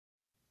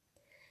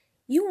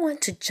You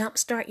want to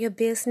jumpstart your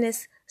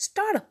business?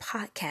 Start a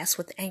podcast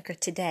with Anchor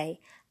today.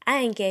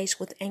 I engaged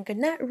with Anchor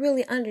not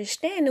really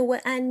understanding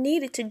what I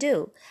needed to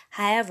do.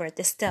 However,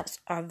 the steps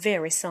are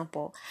very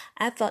simple.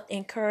 I felt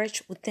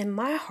encouraged within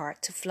my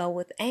heart to flow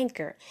with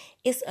Anchor.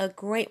 It's a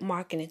great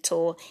marketing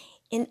tool,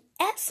 an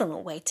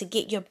excellent way to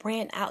get your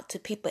brand out to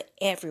people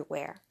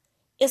everywhere.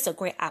 It's a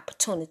great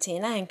opportunity,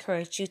 and I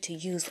encourage you to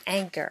use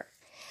Anchor.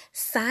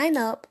 Sign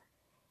up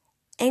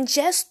and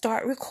just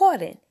start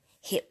recording.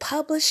 Hit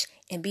publish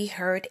and be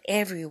heard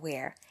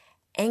everywhere.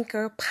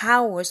 Anchor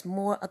powers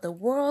more of the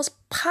world's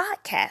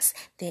podcasts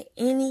than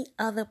any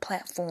other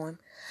platform.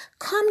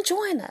 Come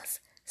join us.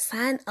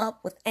 Sign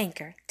up with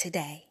Anchor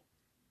today.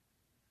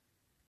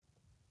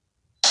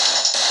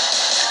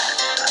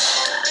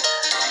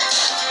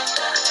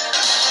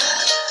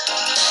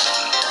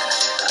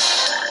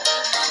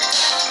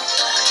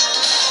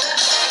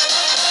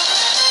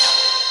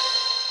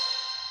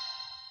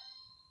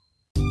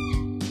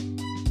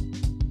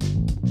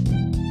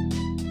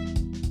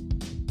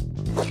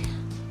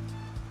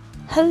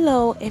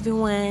 Hello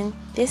everyone,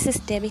 this is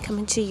Debbie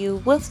coming to you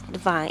with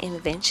Divine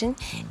Intervention,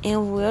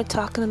 and we're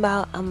talking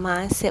about a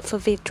mindset for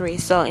victory.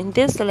 So in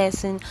this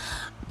lesson,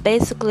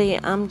 basically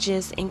I'm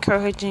just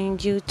encouraging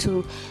you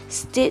to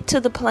stick to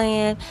the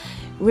plan,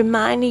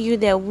 reminding you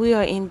that we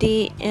are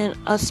indeed in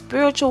a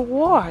spiritual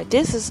war.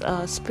 This is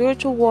a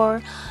spiritual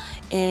war,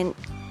 and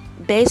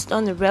based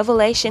on the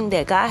revelation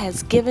that God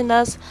has given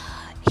us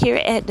here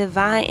at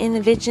Divine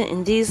Intervention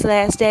in these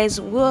last days,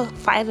 we're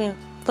fighting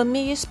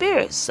familiar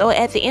spirits. So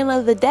at the end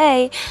of the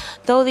day,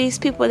 though these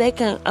people, they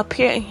can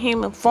appear in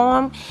human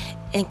form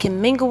and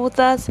can mingle with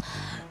us,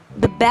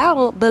 the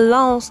battle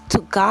belongs to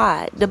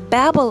God. The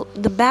battle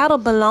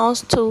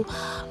belongs to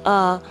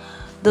the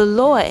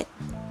Lord,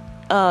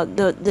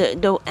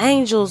 the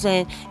angels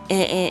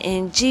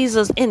and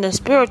Jesus in the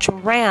spiritual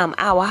realm,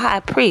 our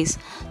high priest.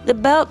 The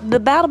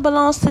battle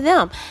belongs to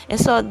them. And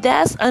so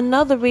that's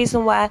another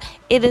reason why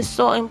it is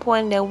so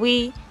important that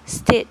we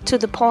stick to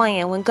the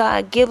plan. When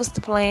God gives us the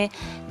plan,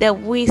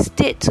 that we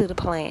stick to the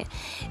plan.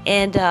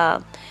 And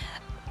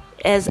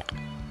as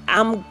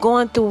I'm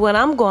going through what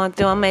I'm going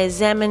through, I'm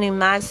examining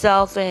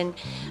myself, and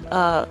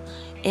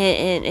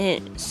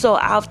so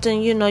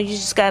often, you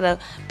just gotta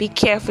be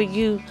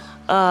careful.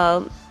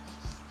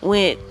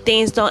 When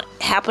things don't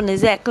happen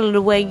exactly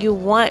the way you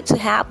want to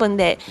happen,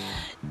 that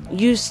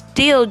you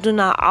still do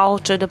not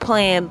alter the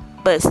plan,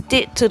 but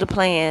stick to the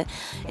plan.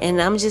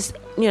 And I'm just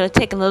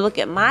taking a look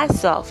at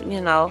myself,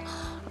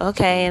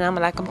 okay, and I'm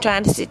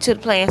trying to stick to the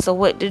plan. So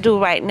what to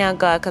do right now,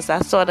 God? Because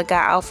I sort of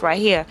got off right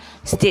here.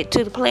 Stick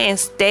to the plan,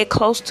 stay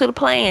close to the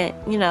plan,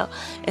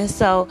 and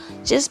so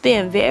just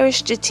being very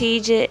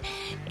strategic,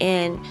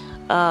 and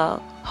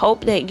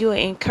hope that you're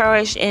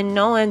encouraged, and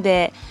knowing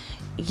that,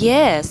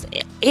 yes,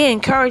 it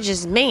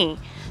encourages me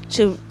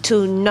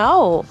to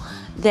know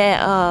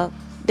that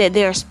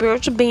they're a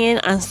spiritual being,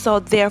 and so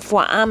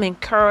therefore I'm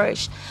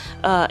encouraged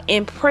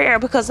in prayer,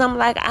 because I'm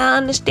like, I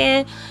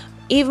understand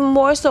even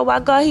more so why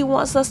God, He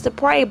wants us to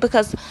pray,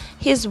 because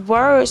His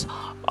words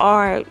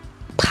are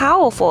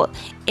powerful,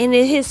 and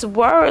it's His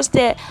words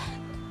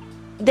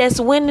that's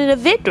winning the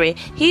victory.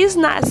 He's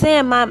not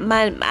saying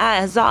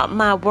I exalt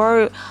my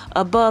word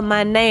above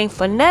my name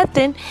for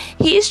nothing.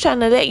 He's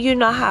trying to let you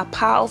know how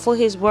powerful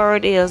His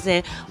word is,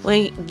 and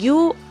when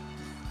you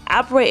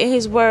operate in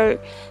His word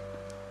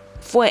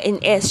for an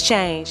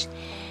exchange,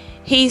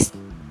 He's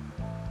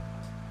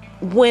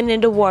winning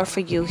the war for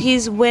you.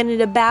 He's winning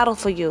the battle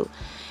for you.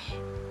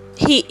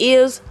 He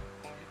is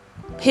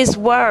His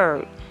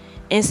word.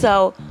 And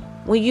so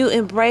when you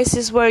embrace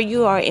His word,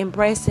 you are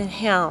embracing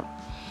Him.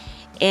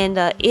 And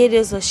it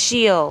is a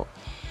shield.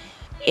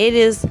 It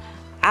is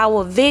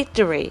our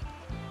victory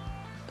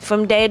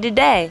from day to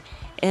day.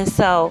 And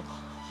so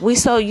we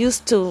so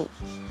used to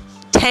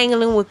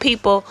tangling with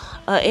people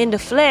in the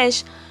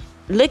flesh,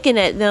 looking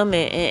at them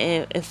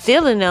and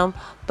feeling them.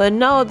 But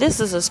no, this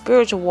is a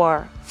spiritual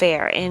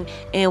warfare. And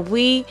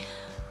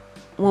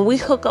when we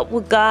hook up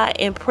with God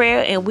in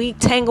prayer and we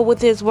tangle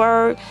with His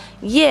word,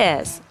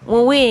 yes,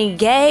 when we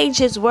engage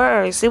His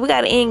word, see, we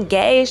got to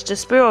engage the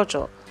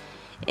spiritual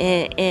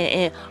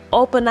and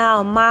open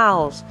our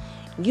mouths.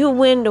 You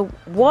win the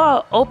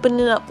war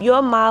opening up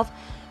your mouth,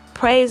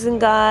 praising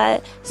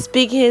God,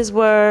 speaking His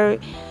word.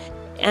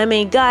 I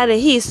mean, God,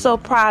 He's so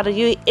proud of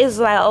you. It's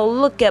like, oh,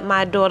 look at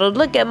my daughter.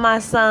 Look at my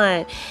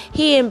son.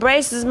 He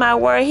embraces my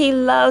word. He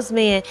loves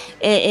me.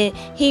 And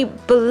he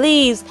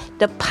believes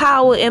the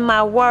power in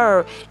my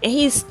word. And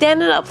He's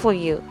standing up for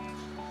you.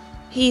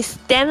 He's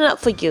standing up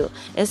for you.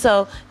 And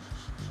so,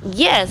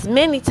 yes,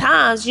 many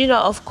times,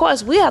 of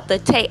course, we have to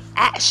take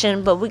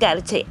action. But we got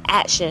to take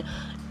action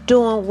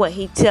doing what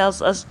He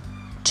tells us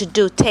to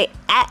do. Take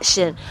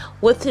action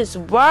with His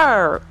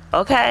word,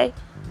 okay?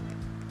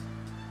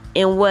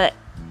 And whatever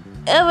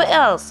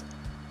else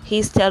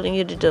He's telling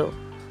you to do.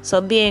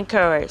 So be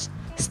encouraged.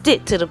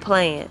 Stick to the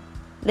plan.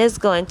 Let's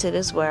go into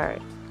this word.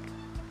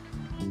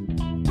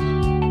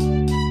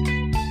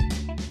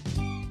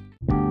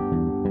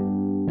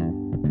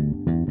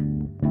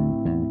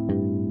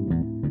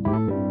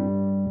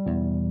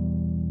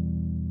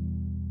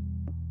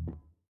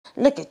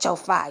 Look at your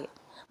fire.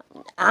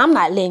 I'm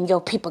not letting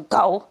your people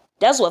go.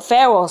 That's what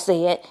Pharaoh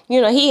said.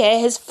 He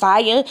had his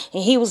fire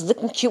and he was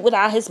looking cute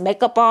without his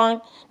makeup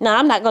on. No,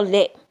 I'm not going to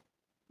let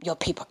your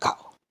people go.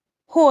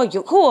 Who are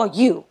you? Who are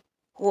you?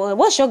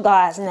 What's your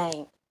God's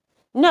name?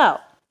 No.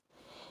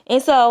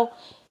 And so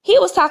he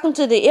was talking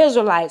to the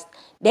Israelites.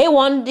 They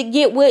wanted to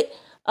get with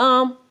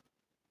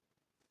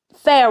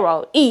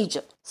Pharaoh,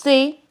 Egypt.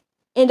 See?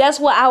 And that's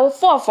what our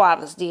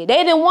forefathers did.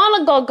 They didn't want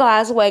to go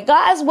God's way.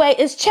 God's way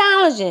is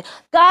challenging.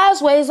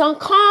 God's way is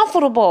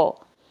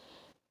uncomfortable.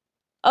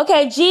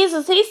 Okay,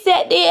 Jesus, he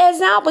set the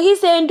example. He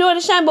said, endure the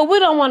shame, but we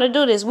don't want to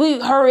do this. We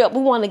hurry up.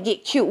 We want to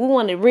get cute. We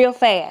want it real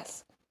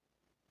fast.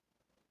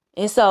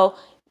 And so,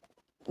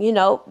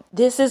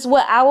 this is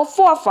what our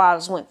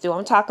forefathers went through.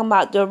 I'm talking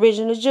about the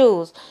original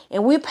Jews.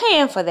 And we're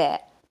paying for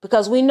that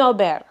because we know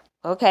better.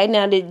 Okay,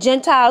 now the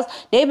Gentiles,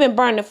 they've been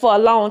burning for a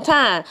long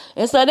time.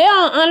 And so they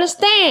don't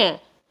understand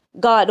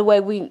God the way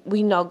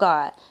we know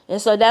God.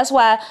 And so that's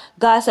why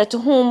God said, to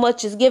whom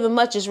much is given,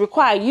 much is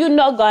required. You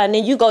know God, and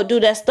then you go do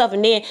that stuff.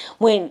 And then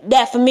when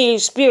that familiar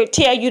spirit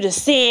tell you to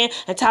sin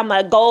and talk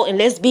about go and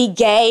let's be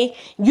gay,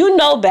 you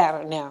know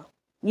better now.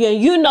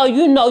 You know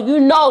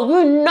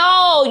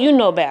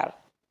better.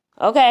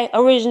 Okay,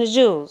 original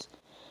Jews.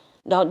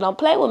 Don't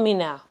play with me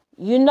now.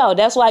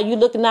 That's why you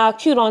looking all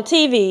cute on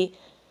TV.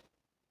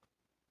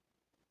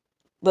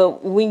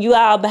 But when you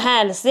are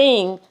behind the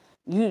scene,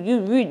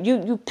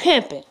 you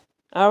pimping,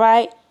 all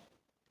right?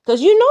 Because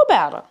you know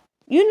better.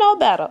 You know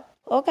better,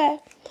 okay?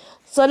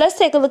 So let's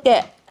take a look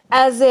at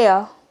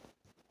Isaiah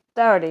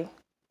 30.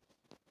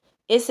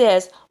 It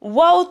says,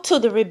 woe to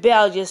the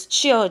rebellious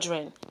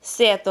children,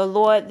 saith the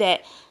Lord,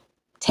 that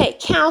take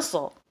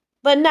counsel,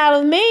 but not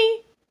of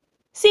me.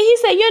 See, he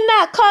said, you're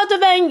not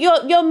cultivating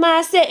your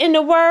mindset in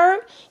the word.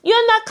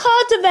 You're not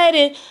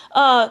cultivating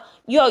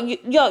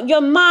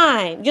your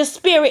mind, your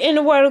spirit in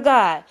the word of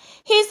God.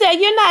 He said,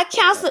 you're not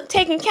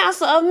taking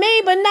counsel of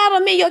me, but not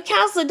of me. Your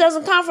counsel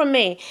doesn't come from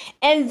me.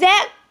 And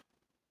that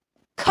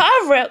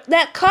cover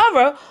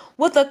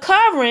with a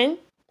covering,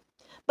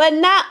 but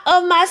not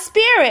of my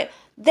spirit,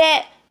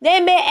 that they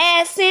may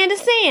add sin to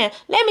sin.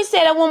 Let me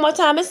say that one more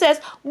time. It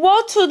says,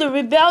 woe to the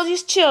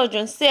rebellious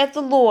children, saith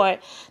the Lord,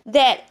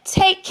 that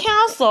take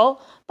counsel,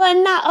 but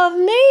not of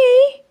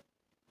me.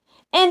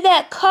 And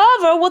that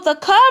cover with a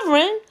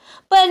covering,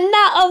 but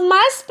not of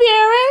my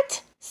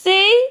spirit.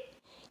 See?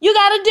 You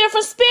got a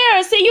different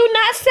spirit. See, you're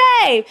not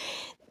saved.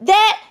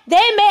 That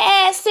they may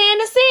add sin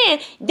to sin.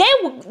 They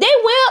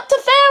went up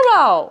to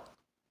Pharaoh,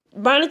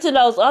 burning to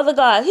those other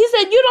gods. He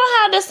said, you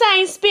don't have the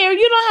same spirit.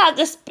 You don't have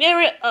the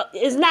spirit.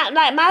 It's not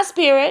like my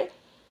spirit.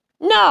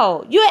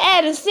 No, you're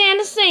adding sin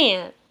to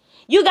sin.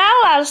 You got a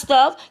lot of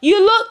stuff.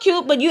 You look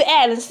cute, but you're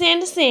adding sin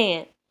to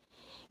sin.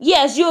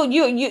 Yes, you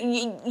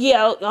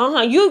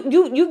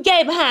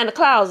gay behind the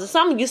closet.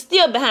 Some of you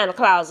still behind the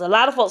closet. A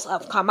lot of folks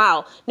have come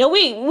out. Now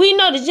we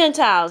know the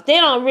Gentiles. They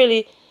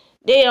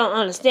don't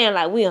understand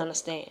like we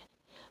understand.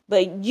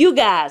 But you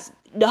guys,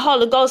 the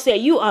Holy Ghost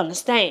said you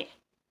understand.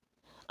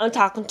 I'm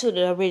talking to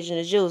the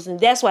original Jews, and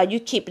that's why you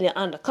keeping it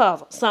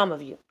undercover. Some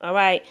of you, all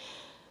right.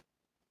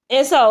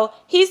 And so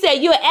he said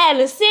you're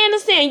adding sin to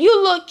sin.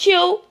 You look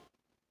cute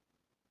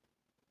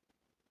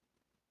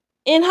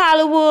in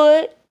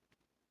Hollywood,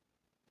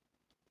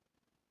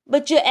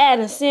 but you're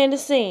adding sin to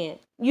sin.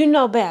 You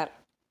know better.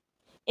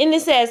 And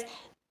it says,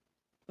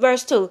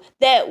 verse 2,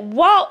 that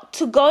walked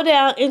to go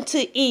down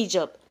into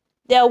Egypt.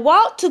 That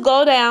walked to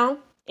go down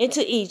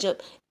into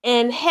Egypt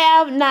and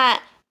have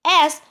not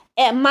asked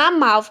at my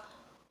mouth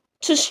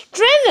to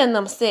strengthen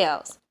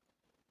themselves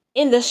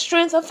in the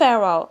strength of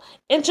Pharaoh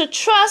and to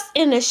trust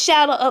in the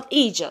shadow of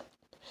Egypt.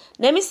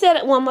 Let me say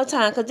it one more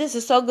time because this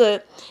is so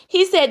good.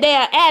 He said they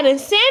are adding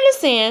sin to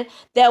sin,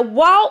 that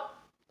walk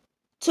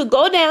to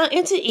go down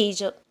into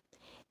Egypt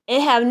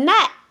and have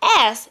not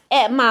asked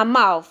at my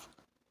mouth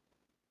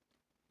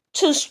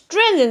to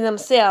strengthen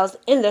themselves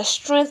in the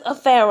strength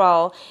of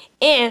Pharaoh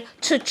and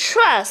to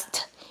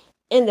trust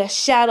in the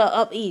shadow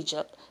of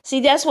Egypt. See,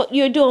 that's what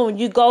you're doing when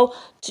you go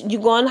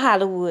in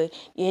Hollywood,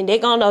 and they're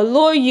gonna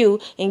allure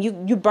you, and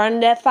you burn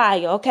that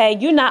fire. Okay,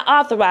 you're not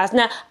authorized.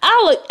 Now,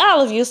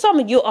 all of you, some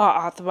of you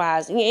are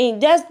authorized,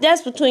 and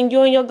that's between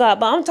you and your God.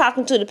 But I'm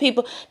talking to the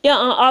people, they're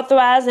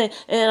unauthorized,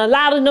 and a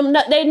lot of them,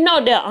 they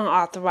know they're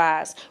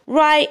unauthorized,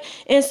 right?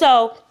 And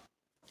so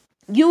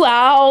you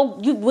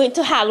went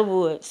to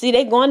Hollywood. See,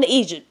 they going to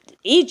Egypt.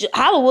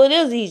 Hollywood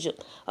is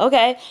Egypt.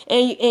 Okay,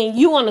 and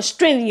you want to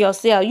strengthen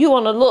yourself. You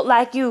want to look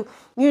like you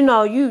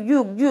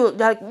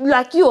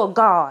like you're a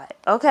god,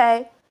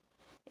 okay?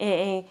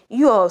 And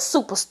you're a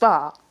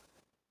superstar.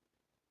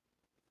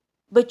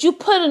 But you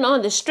putting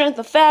on the strength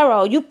of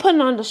Pharaoh. You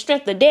putting on the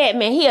strength of dead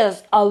man. He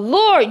has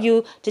allured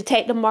you to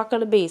take the mark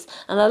of the beast.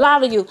 And a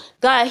lot of you,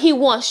 God, he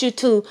wants you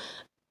to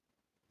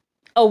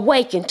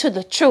awaken to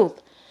the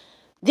truth.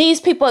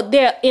 These people,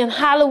 they're in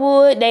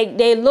Hollywood.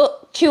 They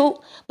look cute,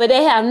 but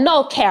they have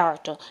no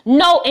character,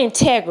 no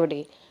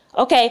integrity.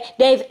 Okay,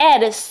 they've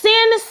added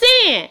sin to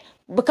sin.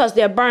 because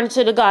they're burning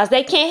to the gods.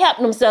 They can't help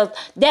themselves.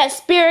 That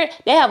spirit,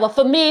 they have a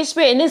familiar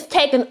spirit, and it's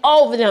taking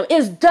over them.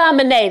 It's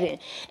dominating,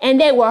 and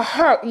they will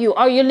hurt you.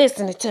 Are you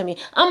listening to me?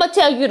 I'm going to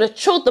tell you the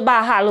truth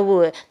about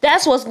Hollywood.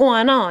 That's what's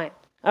going on,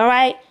 all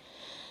right?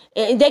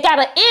 And they got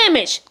an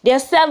image. They're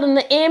selling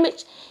the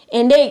image,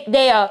 and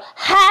they are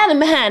hiding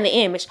behind the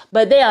image,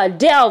 but they are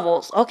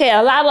devils, okay?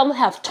 A lot of them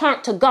have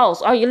turned to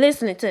ghosts. Are you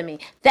listening to me?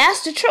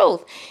 That's the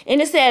truth.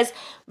 And it says,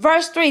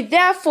 verse 3,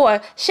 therefore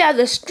shall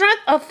the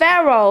strength of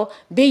Pharaoh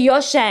be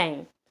your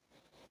shame.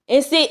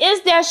 And see,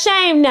 it's their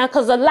shame now,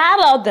 because a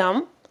lot of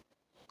them,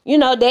 you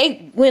know,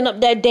 they went up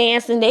there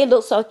dancing. They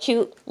look so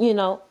cute, you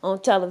know,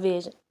 on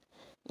television,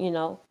 you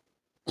know.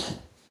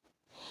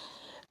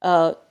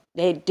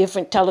 They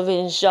different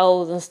television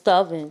shows and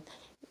stuff, and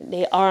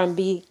they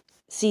R&B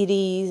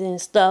CDs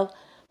and stuff,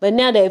 but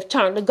now they've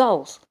turned to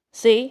ghosts.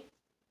 See?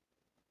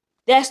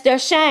 That's their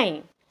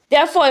shame.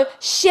 Therefore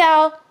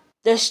shall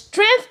the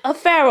strength of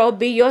Pharaoh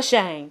be your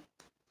shame,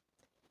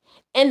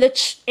 and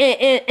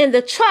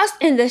the trust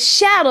in the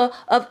shadow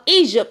of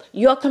Egypt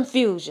your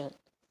confusion.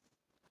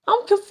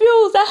 I'm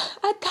confused.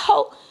 I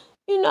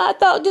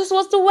thought this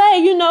was the way.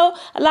 You know,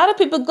 a lot of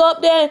people go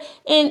up there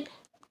and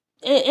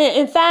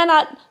find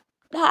out.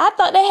 I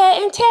thought they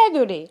had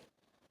integrity.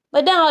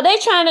 But now they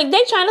trying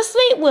to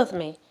sleep with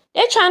me.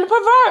 They're trying to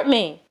pervert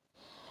me.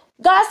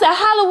 God said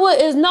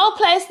Hollywood is no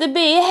place to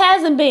be. It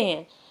hasn't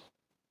been.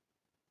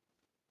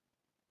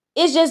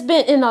 It's just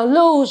been an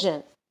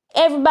illusion.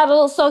 Everybody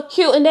looks so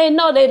cute, and they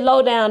know they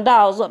low down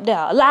dogs up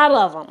there. A lot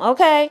of them,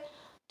 okay?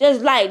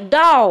 Just like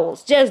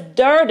dogs, just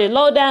dirty,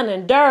 low down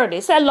and dirty.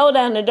 It said low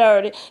down and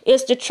dirty.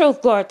 It's the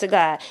truth, glory to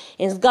God.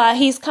 And God,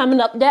 he's coming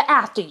up there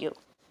after you.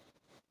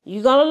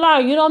 You're going to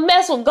learn. You don't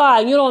mess with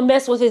God. You don't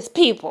mess with his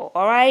people,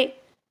 all right?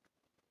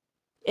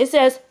 It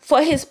says,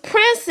 for his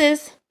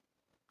princes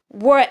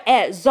were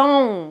at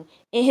Zone,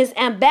 and his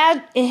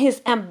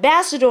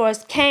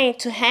ambassadors came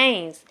to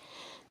Hanes.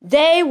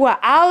 They were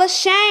all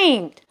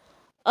ashamed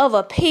of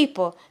a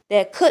people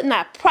that could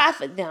not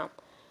profit them,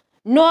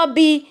 nor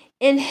be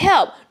in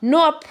help,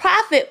 nor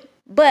profit,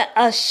 but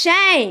a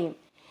shame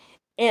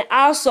and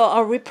also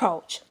a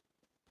reproach.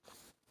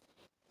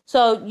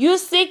 So you're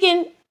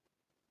seeking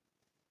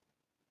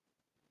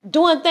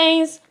doing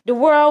things the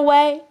world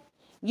way.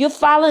 You're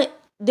following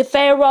the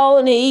Pharaoh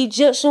and the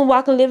Egyptian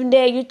walking, living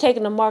there. You're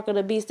taking the mark of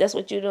the beast. That's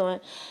what you're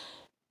doing.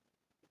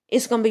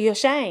 It's going to be your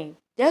shame.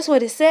 That's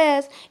what it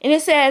says. And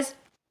it says,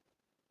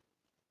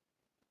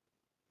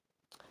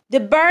 the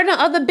burden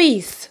of the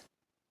beasts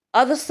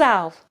of the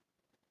south.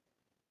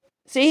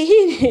 See,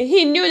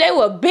 he knew they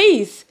were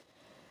beasts.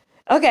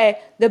 Okay,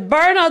 the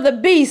burden of the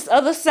beasts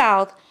of the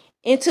south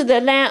into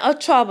the land of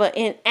trouble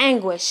and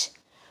anguish,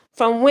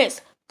 from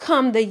whence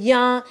come the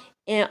young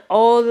and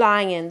old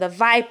lion, the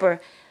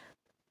viper,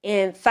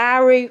 and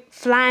fiery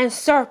flying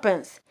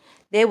serpents.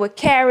 They would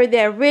carry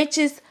their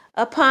riches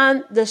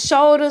upon the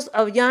shoulders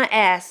of young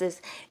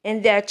asses,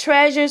 and their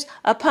treasures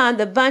upon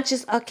the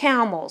bunches of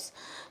camels,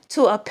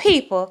 to a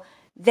people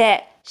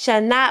that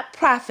shall not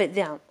profit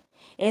them.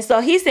 And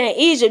so he said,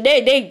 Egypt,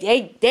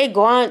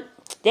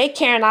 they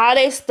carrying all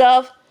their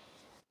stuff,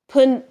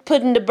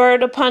 putting the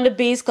bird upon the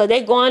beast, because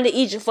they going to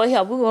Egypt for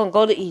help. We're going to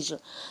go to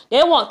Egypt.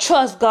 They won't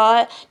trust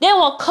God. They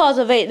won't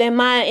cultivate their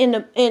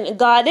mind in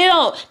God.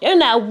 They're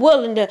not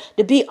willing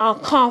to be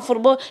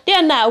uncomfortable.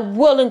 They're not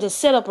willing to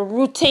set up a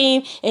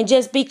routine and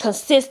just be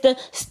consistent,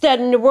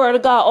 studying the word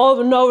of God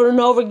over and over and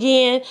over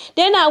again.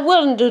 They're not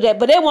willing to do that,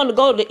 but they want to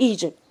go to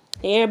Egypt.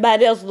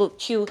 Everybody else look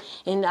cute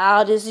and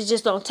all this. It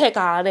just don't take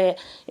all that.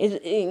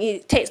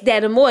 It takes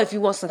that and more if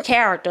you want some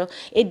character.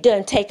 It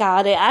doesn't take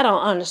all that. I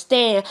don't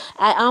understand.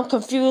 I'm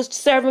confused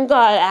serving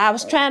God. I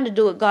was trying to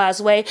do it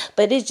God's way,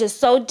 but it's just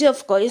so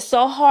difficult. It's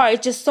so hard.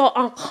 It's just so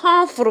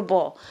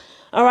uncomfortable.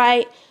 All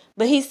right?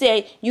 But he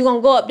said, you're going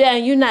to go up there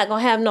and you're not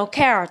going to have no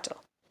character.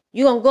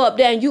 You're going to go up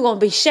there and you're going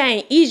to be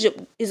shamed.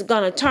 Egypt is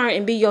going to turn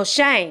and be your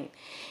shame.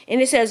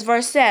 And it says,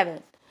 verse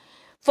 7,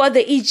 for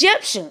the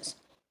Egyptians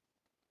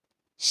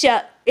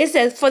shall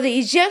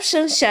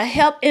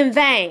help in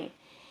vain,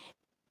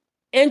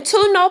 and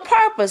to no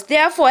purpose.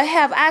 Therefore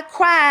have I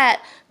cried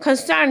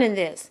concerning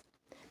this.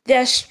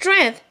 Their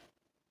strength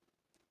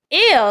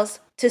is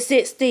to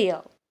sit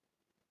still.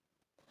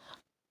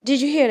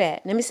 Did you hear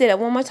that? Let me say that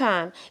one more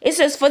time. It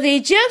says, for the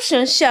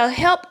Egyptians shall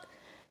help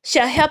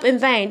in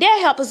vain.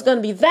 Their help is going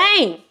to be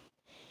vain.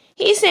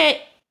 He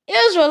said,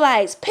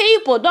 Israelites,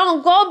 people,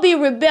 don't go be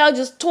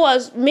rebellious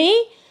towards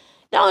me.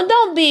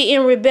 Don't be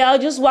in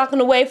rebellion,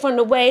 walking away from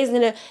the ways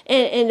and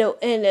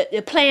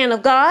the plan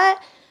of God.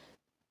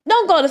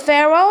 Don't go to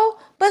Pharaoh,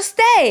 but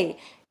stay.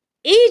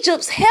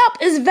 Egypt's help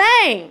is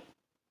vain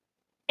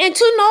and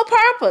to no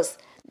purpose.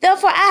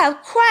 Therefore, I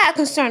have cried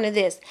concerning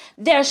this.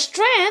 Their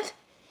strength,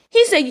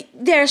 he said,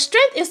 their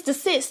strength is to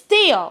sit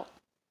still.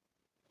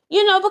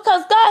 You know,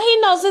 because God,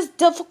 he knows it's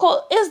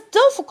difficult. It's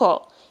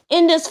difficult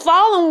in this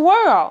fallen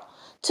world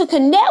to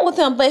connect with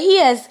him, but he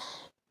has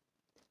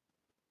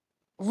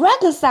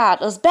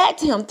reconciled us back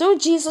to him through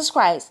Jesus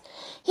Christ.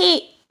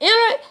 He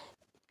entered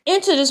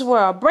into this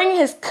world, bringing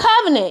his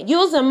covenant,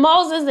 using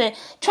Moses and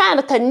trying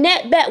to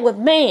connect back with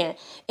man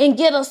and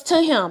get us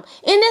to him. And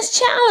it's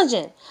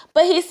challenging.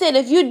 But he said,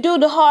 if you do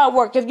the hard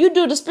work, if you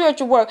do the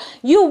spiritual work,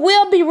 you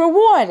will be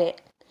rewarded.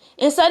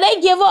 And so they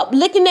give up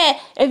looking at,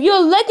 if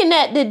you're looking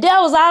at the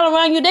devils all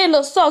around you, they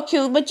look so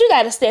cute, but you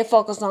got to stay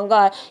focused on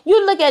God.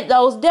 You look at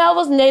those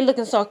devils and they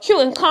looking so cute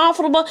and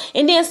comfortable.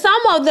 And then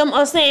some of them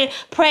are saying,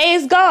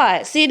 praise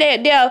God. See,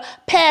 they're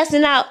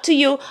passing out to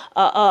you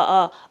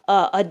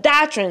a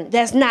doctrine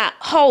that's not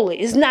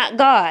holy. It's not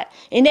God.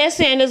 And they're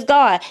saying it's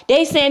God.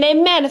 They saying they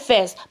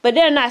manifest, but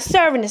they're not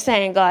serving the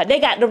same God. They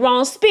got the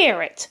wrong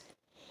spirit.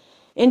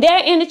 And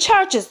they're in the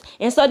churches.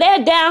 And so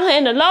they're down here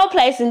in the low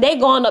place and they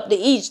going up to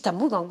each time.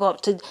 We're going to go up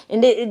to,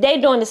 and they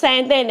doing the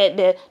same thing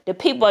that the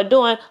people are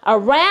doing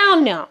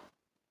around them.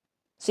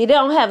 See, they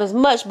don't have as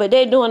much, but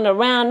they're doing it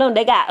around them.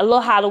 They got a little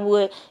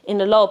Hollywood in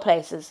the low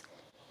places.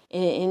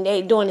 And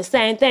they doing the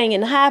same thing in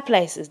the high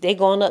places. They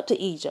going up to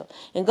Egypt.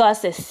 And God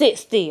says, sit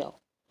still.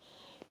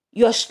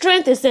 Your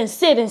strength is in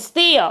sitting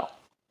still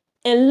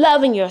and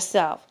loving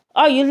yourself.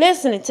 Are you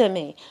listening to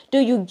me? Do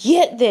you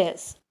get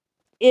this?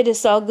 It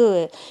is so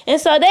good. And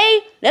so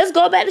let's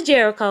go back to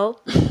Jericho.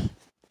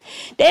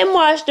 They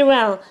marched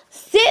around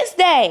 6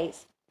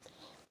 days.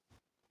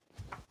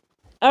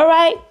 All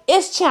right?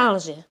 It's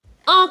challenging,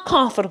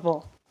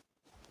 uncomfortable.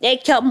 They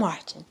kept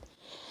marching.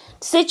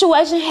 The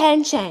situation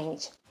hadn't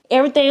changed.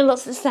 Everything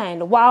looks the same.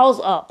 The walls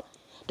up.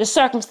 The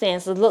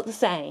circumstances look the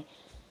same.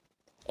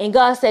 And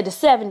God said the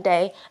 7th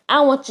day,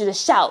 I want you to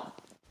shout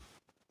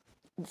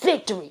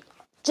victory.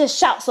 Just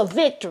shouts of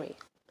victory.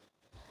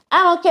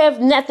 I don't care if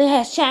nothing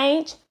has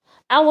changed.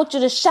 I want you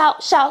to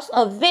shout shouts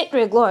of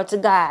victory, glory to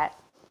God.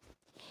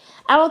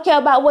 I don't care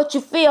about what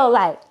you feel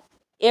like.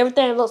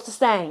 Everything looks the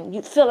same.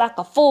 You feel like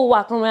a fool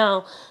walking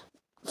around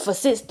for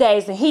 6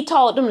 days. And he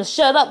told them to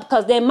shut up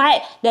because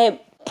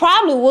they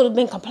probably would have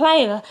been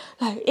complaining.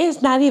 Like,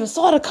 it's not even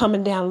sort of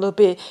coming down a little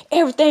bit.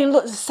 Everything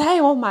looks the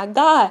same. Oh my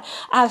God.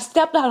 I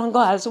stepped out on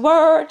God's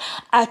word.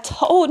 I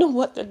told them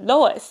what the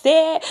Lord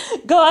said.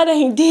 God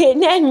ain't did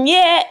nothing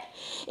yet.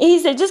 And he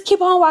said, just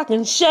keep on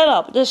walking. Shut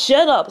up. Just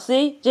shut up.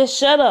 See? Just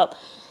shut up.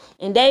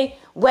 And they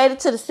waited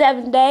till the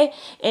 7th day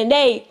and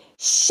they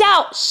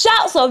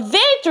shouts of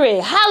victory.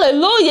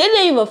 Hallelujah. It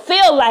didn't even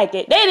feel like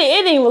it. It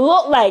didn't even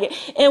look like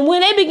it. And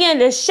when they began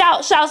to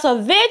shout shouts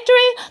of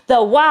victory,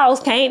 the walls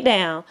came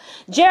down.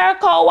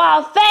 Jericho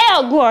wall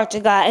fell, glory to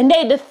God, and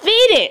they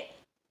defeated.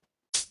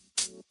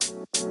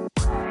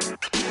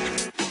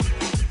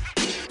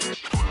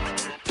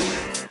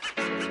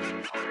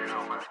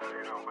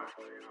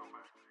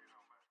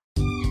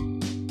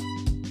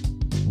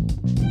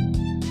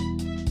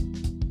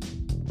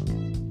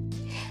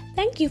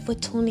 Thank you for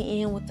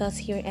tuning in with us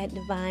here at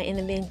Divine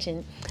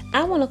Intervention.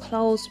 I want to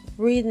close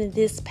reading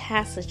this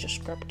passage of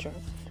scripture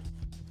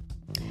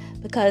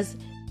because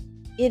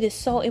it is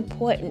so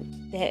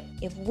important that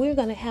if we're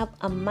going to have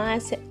a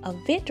mindset of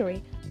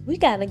victory, we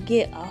got to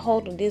get a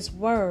hold of this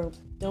word.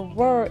 The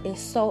word is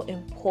so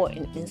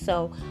important, and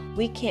so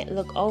we can't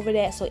look over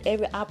that. So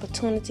every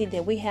opportunity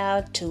that we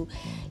have to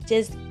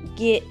just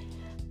get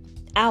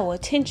our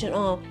attention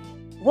on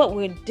what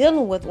we're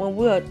dealing with when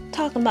we're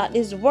talking about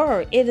this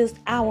word, it is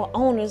our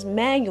owner's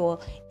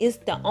manual. It's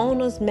the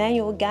owner's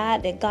manual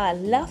guide that God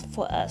left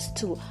for us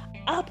to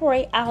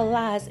operate our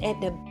lives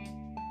at the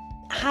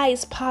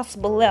highest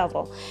possible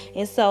level.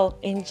 And so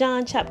in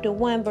John chapter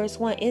 1 verse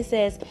 1, it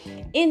says,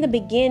 in the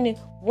beginning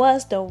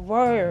was the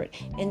word,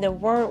 and the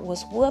word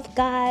was with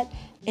God,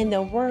 and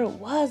the word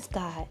was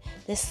God.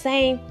 The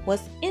same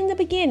was in the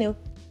beginning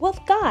with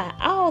God.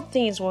 All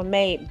things were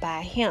made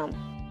by him,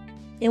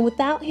 and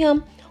without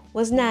him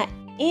was not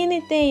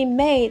anything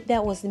made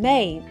that was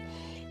made.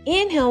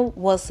 In him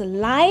was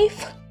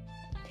life,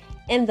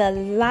 and the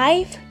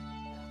life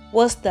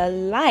was the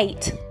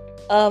light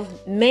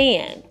of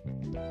man.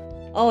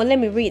 Oh, let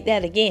me read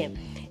that again.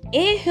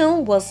 In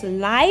him was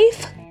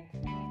life,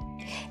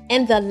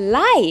 and the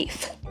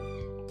life,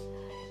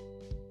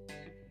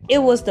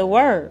 it was the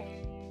word,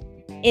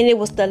 and it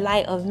was the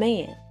light of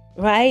man,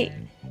 right?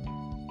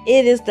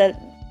 It is the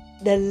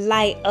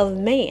light of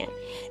man,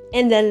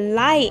 and the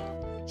light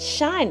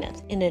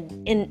shineth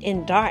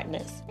in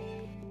darkness,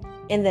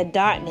 and the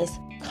darkness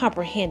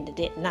comprehended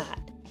it not.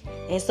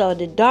 And so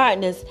the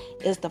darkness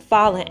is the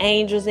fallen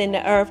angels in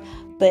the earth,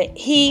 but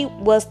he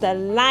was the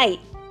light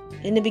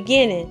in the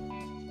beginning.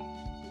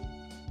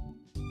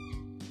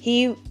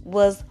 He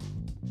was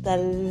the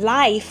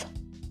life,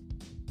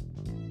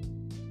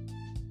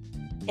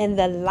 and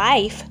the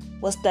life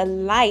was the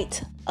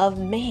light of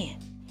man.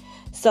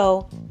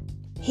 So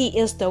he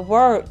is the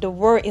word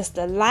is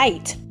the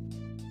light.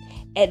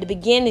 At the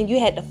beginning, you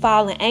had the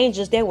fallen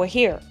angels. They were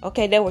here.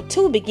 Okay, there were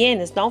 2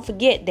 beginnings. Don't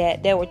forget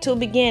that. There were 2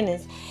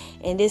 beginnings.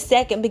 And this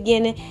second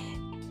beginning,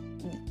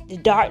 the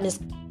darkness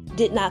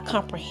did not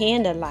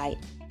comprehend the light.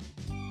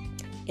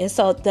 And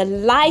so the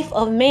life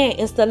of man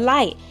is the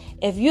light.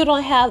 If you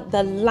don't have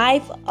the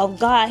life of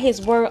God,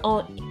 his word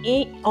on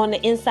the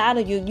inside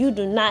of you, you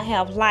do not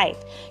have life.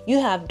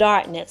 You have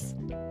darkness.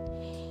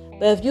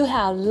 But if you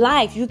have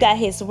life, you got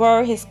his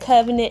word, his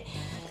covenant.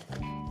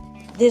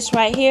 This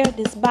right here,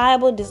 this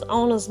Bible, this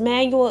owner's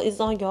manual is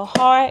on your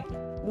heart.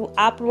 You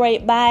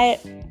operate by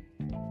it.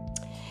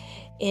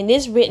 And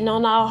it's written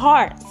on our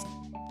hearts.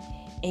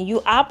 And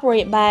you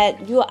operate by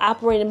it. You're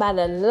operating by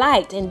the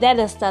light. And that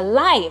is the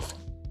life.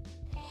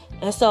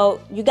 And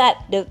so you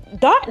got the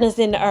darkness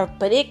in the earth,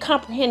 but it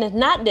comprehends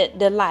not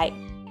the light.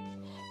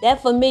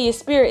 That familiar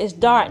spirit is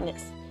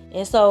darkness.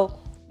 And so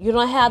you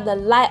don't have the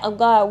light of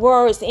God's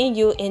words in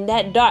you, in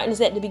that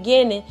darkness at the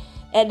beginning.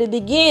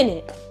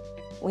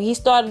 When he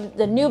started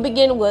the new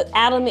beginning with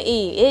Adam and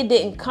Eve, it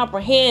didn't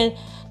comprehend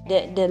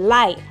the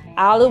light.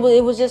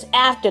 It was just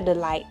after the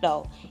light,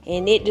 though.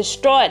 And it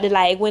destroyed the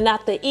light. It went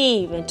after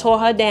Eve and tore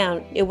her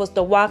down. It was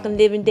the walking,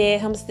 living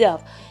dead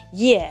himself.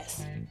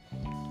 Yes.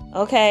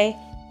 Okay.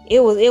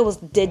 It was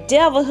the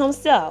devil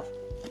himself.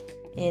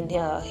 And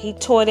he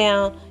tore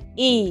down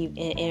Eve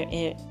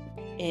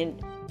and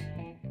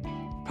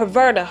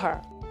perverted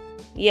her.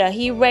 Yeah,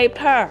 he raped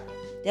her.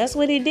 That's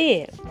what he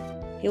did.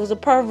 He was a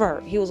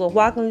pervert. He was a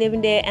walking,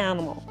 living dead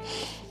animal.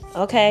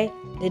 Okay?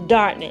 The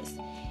darkness.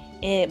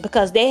 And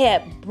because they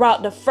had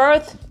brought the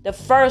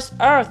first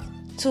earth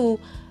to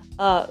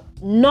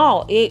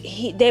no,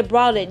 they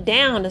brought it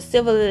down. The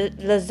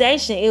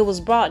civilization, it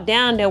was brought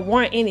down. There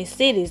weren't any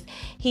cities.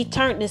 He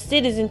turned the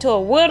cities into a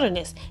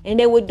wilderness, and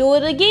they would do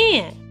it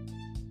again.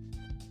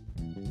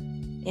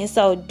 And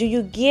so, do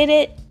you get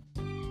it?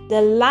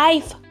 The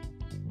life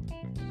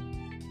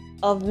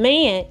of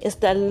man is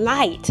the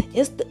light.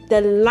 It's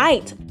the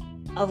light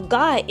of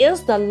God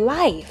is the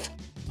life.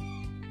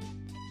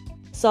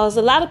 So there's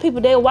a lot of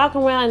people, they walk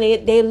around,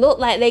 they look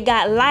like they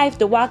got life.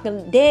 The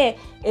walking dead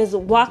is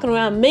walking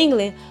around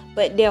mingling,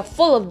 but they're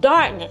full of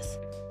darkness.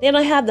 They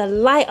don't have the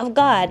light of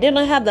God. They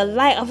don't have the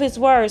light of his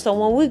word. So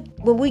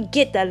when we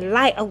get the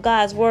light of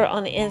God's word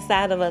on the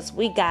inside of us,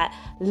 we got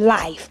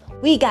life.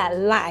 We got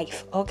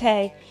life,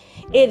 okay?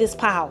 It is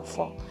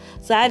powerful.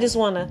 So I just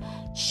want to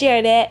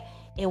share that,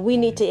 and we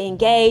need to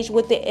engage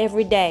with it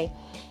every day.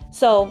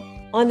 So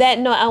on that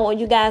note, I want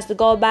you guys to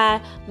go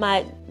by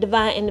my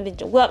Divine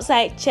Intervention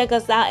website. Check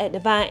us out at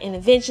Divine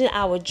Intervention,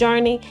 our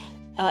journey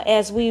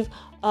as we've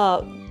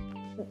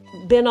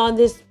been on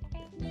this,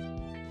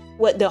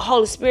 what the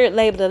Holy Spirit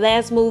labeled the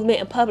last movement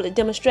and public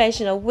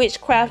demonstration of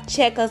witchcraft.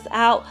 Check us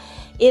out.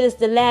 It is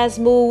the last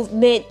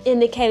movement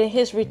indicating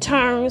his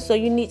return. So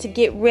you need to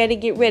get ready,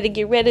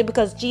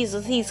 because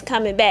Jesus, he's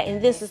coming back.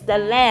 And this is the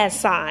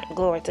last sign.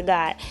 Glory to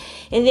God.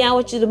 And then I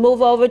want you to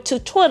move over to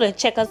Twitter.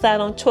 Check us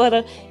out on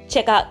Twitter.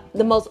 Check out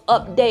the most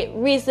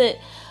recent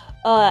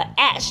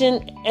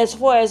action as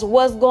far as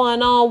what's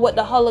going on, what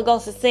the Holy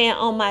Ghost is saying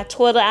on my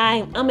Twitter.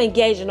 I'm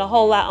engaging a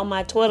whole lot on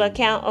my Twitter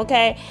account.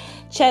 Okay.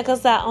 Check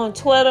us out on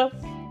Twitter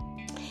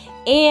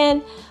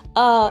and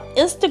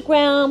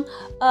Instagram,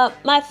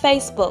 my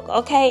Facebook,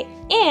 okay?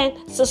 And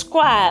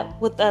subscribe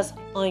with us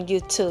on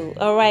YouTube,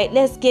 all right?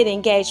 Let's get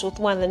engaged with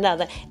one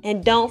another.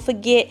 And don't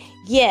forget,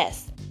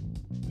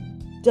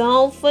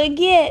 don't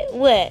forget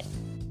what?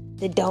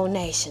 The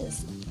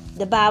donations.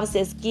 The Bible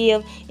says,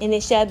 give, and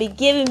it shall be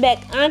given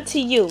back unto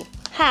you.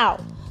 How?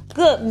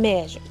 Good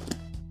measure.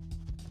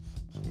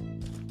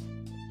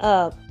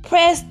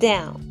 Pressed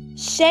down,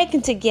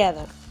 shaken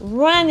together,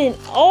 running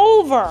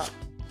over,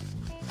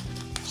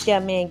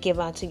 shall man give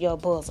unto your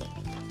bosom.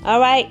 All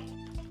right?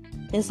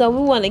 And so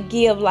we want to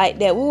give like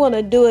that. We want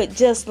to do it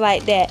just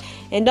like that.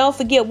 And don't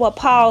forget what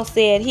Paul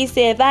said. He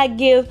said, if I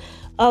give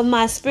of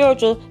my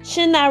spiritual,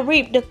 shouldn't I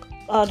reap the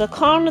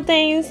carnal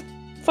things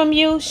from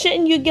you?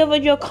 Shouldn't you give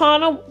of your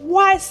carnal?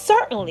 Why,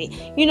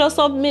 certainly. You know,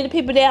 so many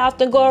people, they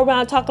often go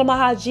around talking about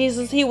how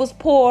Jesus, he was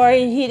poor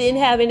and he didn't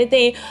have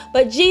anything.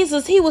 But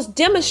Jesus, he was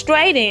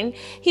demonstrating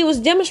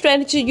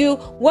to you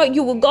what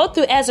you will go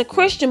through as a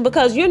Christian,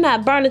 because you're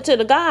not burning to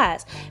the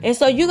gods. And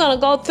so you're going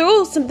to go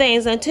through some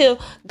things until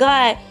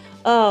God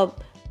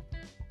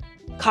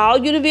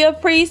called you to be a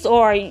priest,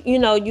 or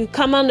you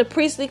come under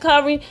priestly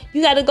covering.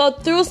 You got to go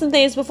through some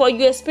things before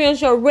you experience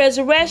your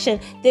resurrection.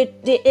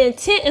 The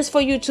intent is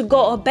for you to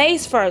go a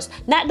base first,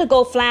 not to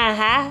go flying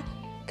high,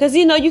 because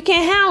you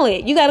can't handle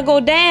it. You got to go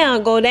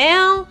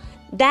down,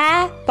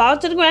 die, fall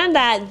to the ground,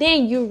 die,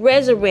 then you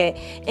resurrect,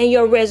 and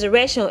your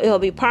resurrection, it'll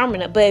be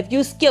permanent. But if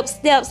you skip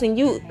steps and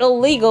you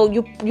illegal,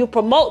 you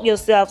promote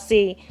yourself.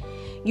 See,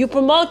 you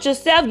promote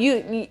yourself,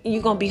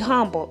 you're gonna be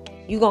humbled.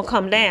 You're gonna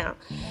come down.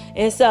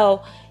 And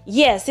so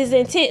yes, his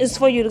intent is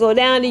for you to go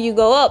down, then you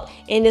go up,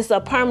 and it's a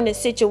permanent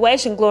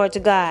situation. Glory to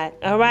God.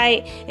 All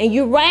right. And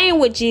you reign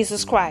with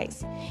Jesus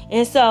Christ.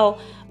 And so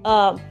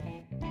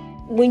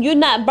when you're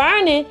not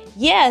burning,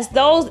 yes,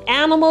 those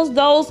animals,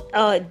 those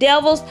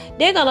devils,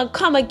 they're going to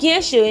come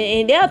against you,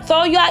 and they'll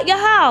throw you out your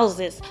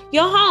houses,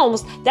 your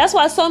homes. That's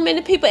why so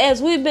many people,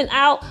 as we've been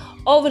out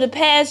over the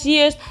past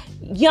years,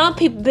 young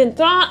people been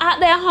thrown out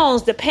their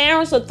homes. The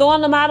parents are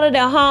throwing them out of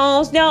their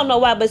homes. They don't know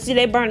why, but see,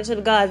 they burn it to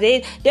the gods.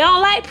 They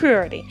don't like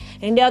purity,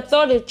 and they'll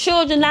throw the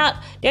children out.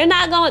 They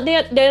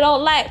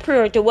don't like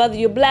purity, whether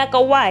you're black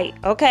or white.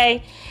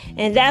 Okay,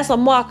 and that's a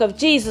mark of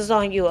Jesus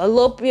on you. A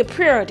little bit of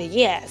purity,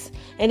 yes.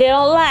 and they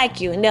don't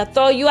like you, and they'll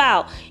throw you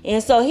out.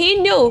 And so he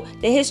knew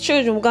that his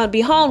children were going to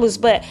be homeless.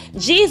 But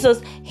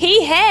Jesus,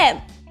 he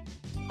had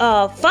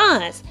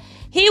funds.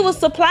 He was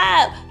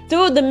supplied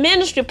through the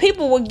ministry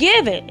people were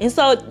giving. And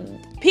so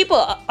people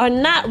are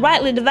not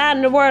rightly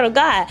dividing the word of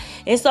God.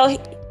 And so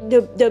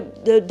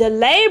the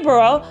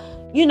laborer,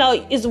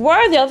 is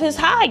worthy of his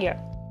hire.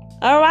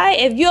 All right.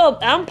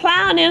 I'm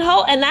plowing in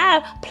hope, and I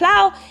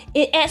plow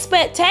in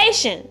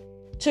expectation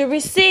to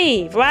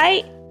receive,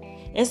 right?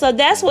 And so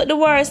that's what the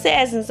word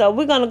says. And so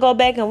we're going to go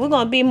back and we're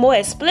going to be more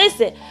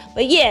explicit.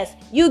 But yes,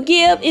 you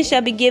give, it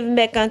shall be given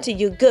back unto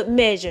you. Good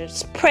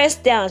measures,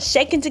 pressed down,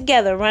 shaken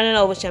together, running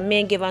over, shall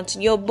men give unto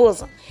your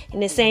bosom.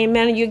 In the same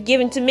manner you're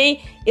giving to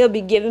me, it'll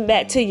be given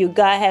back to you.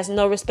 God has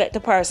no respect to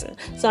person.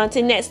 So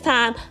until next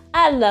time,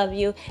 I love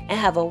you and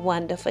have a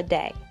wonderful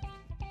day.